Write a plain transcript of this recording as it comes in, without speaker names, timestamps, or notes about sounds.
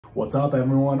What's up,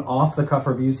 everyone? Off the Cuff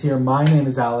Reviews here. My name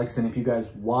is Alex, and if you guys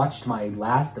watched my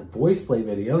last voice play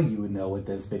video, you would know what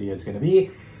this video is going to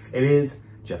be. It is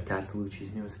Geoff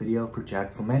Castellucci's newest video for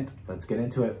Jack's Lament. Let's get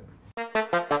into it.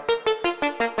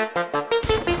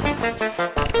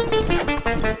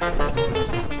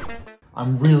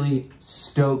 I'm really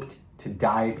stoked to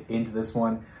dive into this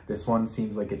one. This one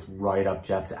seems like it's right up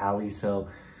Geoff's alley, so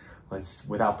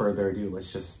without further ado,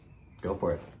 let's just go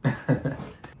for it.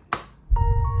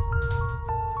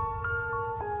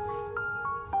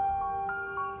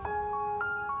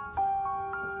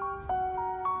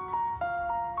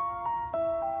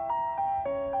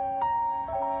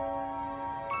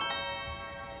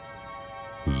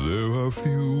 There are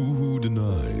few who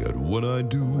deny at what I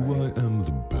do I am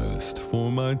the best,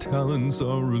 for my talents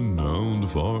are renowned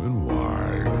far and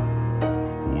wide.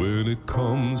 When it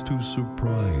comes to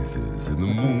surprises in the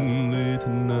moonlit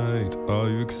night,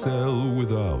 I excel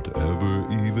without ever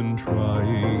even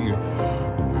trying.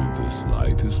 With the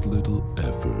slightest little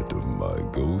effort of my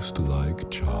ghost-like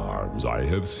charms, I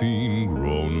have seen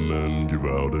grown men give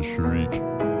out a shriek.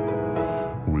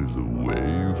 With a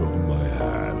wave of my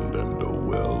hand and a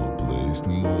well-placed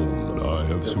moan, I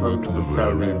have swept the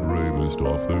very bravest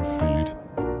off their feet.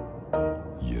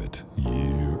 Yet,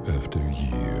 year after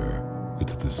year,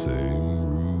 it's the same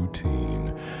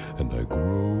routine, and I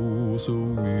grow so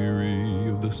weary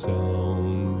of the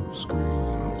sound of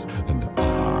screams. And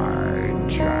I,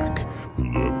 Jack,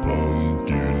 the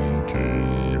Pumpkin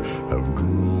King, have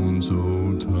grown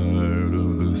so tired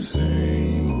of the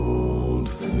same old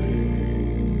thing.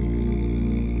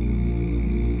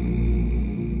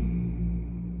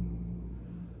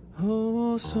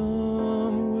 Oh,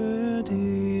 somewhere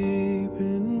deep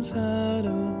inside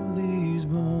of these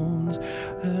bones,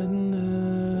 an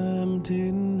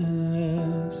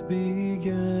emptiness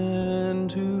began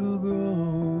to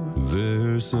grow.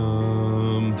 There's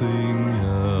something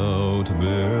out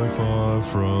there far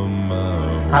from my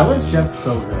home. How is Geoff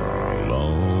so good?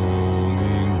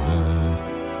 Longing that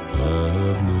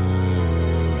I've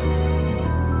never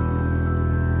known.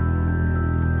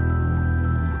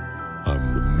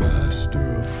 I'm the master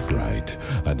of fright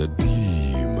and a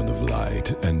demon of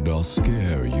light, and I'll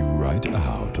scare you right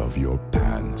out of your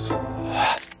pants.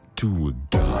 To a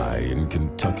guy in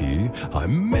Kentucky,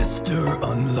 I'm Mr.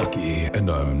 Unlucky, and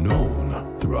I'm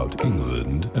known throughout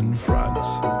England and France.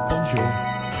 Bonjour.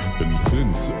 And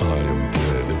since I am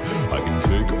dead, I can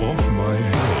take off my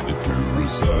head to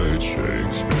recite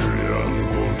Shakespearean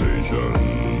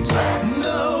quotations.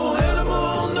 No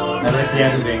animal nor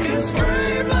man can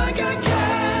scream like I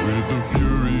can with the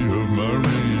fury of my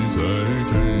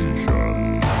recitations.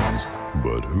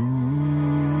 But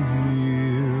who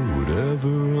here would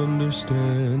ever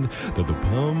understand that the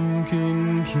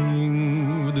Pumpkin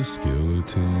King with the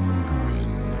skeleton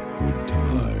grin would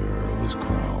tire of his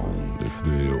crown? If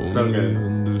they only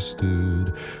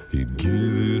understood, he'd give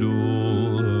it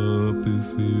all up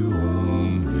if he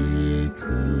only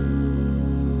could.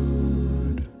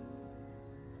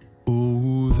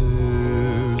 Oh,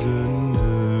 there's an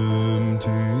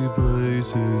empty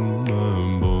place in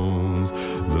my bones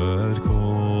that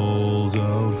calls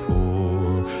out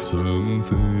for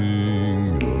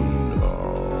something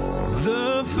unknown.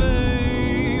 The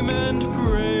fame and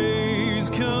praise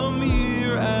come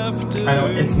year after. I know,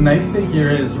 it's nice to hear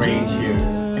his range here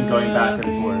and going back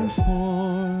and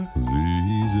forth.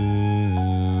 These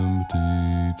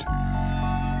empty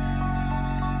tombs.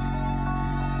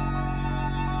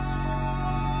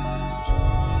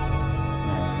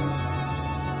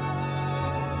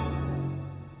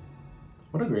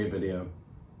 What a great video.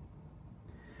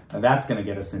 Now that's gonna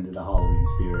get us into the Halloween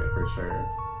spirit for sure.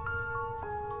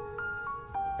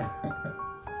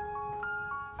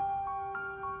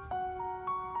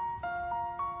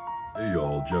 Hey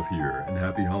y'all, Geoff here, and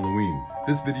happy Halloween.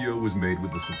 This video was made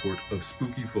with the support of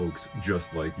spooky folks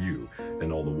just like you,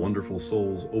 and all the wonderful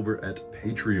souls over at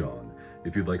Patreon.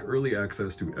 If you'd like early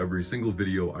access to every single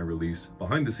video I release,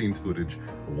 behind the scenes footage,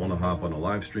 or want to hop on a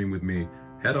live stream with me,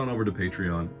 head on over to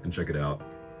Patreon and check it out.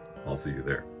 I'll see you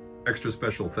there. Extra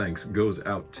special thanks goes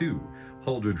out to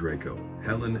Huldra Draco,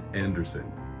 Helen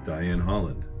Anderson, Diane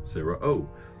Holland, Sarah O,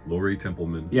 Lori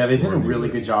Templeman. Yeah, they did Lauren a really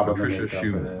Mueller, good job of the Patricia makeup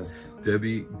Schumann, for this.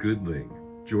 Debbie Goodling,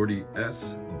 Jordy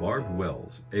S, Barb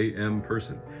Wells, A.M.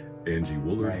 Person, Angie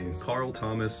Woolard, Nice. Carl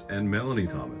Thomas, and Melanie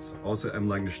Thomas, Elsa M.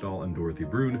 Langenstahl and Dorothy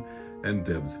Brune, and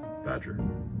Debs Badger.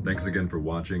 Thanks again for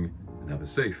watching, and have a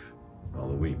safe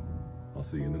Halloween. I'll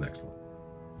see you in the next one.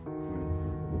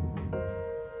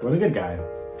 What a good guy.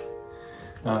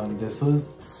 This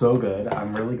was so good.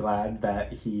 I'm really glad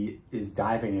that he is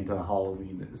diving into the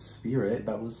Halloween spirit.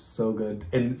 That was so good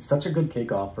and such a good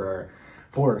kickoff for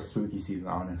spooky season,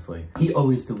 honestly. He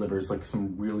always delivers like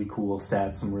some really cool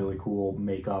sets, some really cool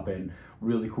makeup, and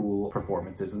really cool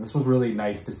performances. And this was really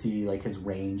nice to see like his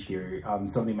range here.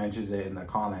 Somebody mentions it in the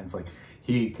comments, like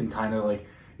he can kind of like,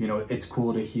 you know, it's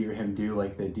cool to hear him do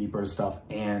like the deeper stuff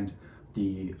and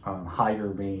the higher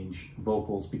range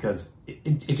vocals, because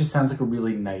it just sounds like a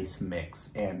really nice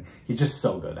mix, and he's just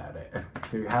so good at it.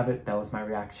 There you have it. That was my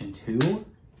reaction to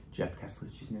Geoff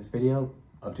Castellucci's newest video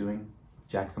of doing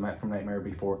Jack's Lament from Nightmare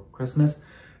Before Christmas.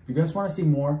 If you guys want to see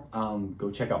more, go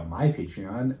check out my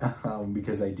Patreon,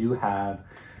 because I do have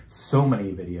so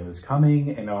many videos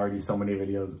coming and already so many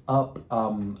videos up.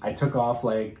 I took off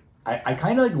like, I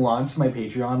kind of like launched my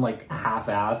Patreon like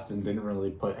half-assed and didn't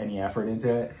really put any effort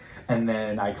into it. And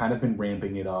then I kind of been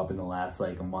ramping it up in the last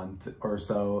like a month or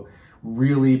so,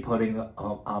 really putting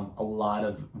a lot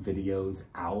of videos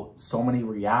out. So many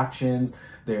reactions.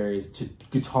 There's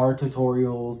guitar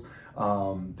tutorials.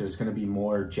 There's going to be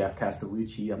more Geoff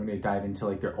Castellucci. I'm going to dive into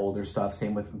like their older stuff.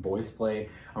 Same with voice play.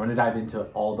 I'm going to dive into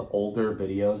all the older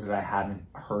videos that I haven't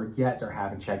heard yet or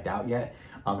haven't checked out yet,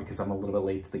 because I'm a little bit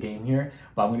late to the game here.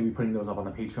 But I'm going to be putting those up on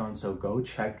the Patreon, so go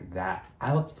check that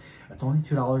out. It's only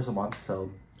 $2 a month, so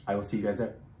I will see you guys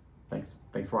there. Thanks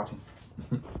for watching.